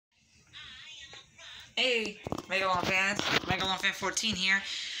Hey, Megalon fans, Megalon fan 14 here,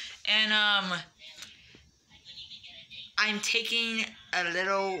 and I'm taking a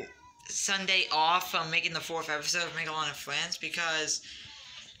little Sunday off from making the 4th episode of Megalon and Friends because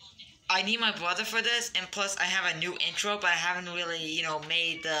I need my brother for this, and plus I have a new intro, but I haven't really,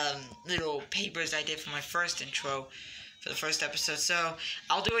 made the little papers I did for my first intro for the first episode, so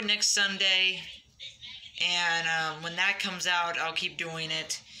I'll do it next Sunday, and when that comes out, I'll keep doing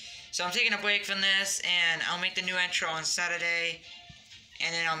it. So I'm taking a break from this, and I'll make the new intro on Saturday,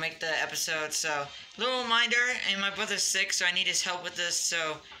 and then I'll make the episode. So, little reminder, and my brother's sick, so I need his help with this,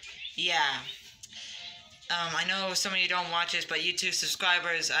 so, yeah. I know some of you don't watch this, but YouTube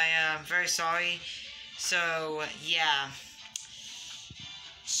subscribers, I am very sorry. So, yeah.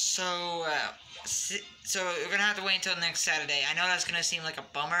 So we're gonna have to wait until next Saturday. I know that's gonna seem like a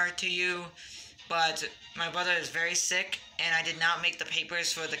bummer to you, but my brother is very sick, and I did not make the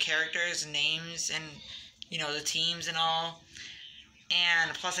papers for the characters, names, and, the teams and all.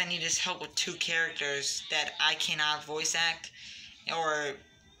 And plus I need his help with 2 characters that I cannot voice act or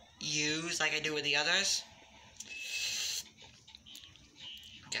use like I do with the others.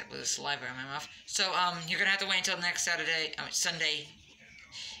 Got a little saliva in my mouth. So, you're gonna have to wait until next Sunday.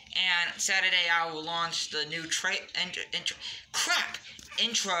 And Saturday I will launch the new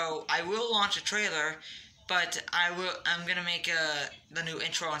intro. I will launch a trailer, but I'm gonna make the new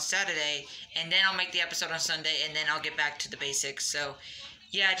intro on Saturday, and then I'll make the episode on Sunday, and then I'll get back to the basics. So,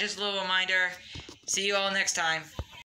 yeah, just a little reminder. See you all next time.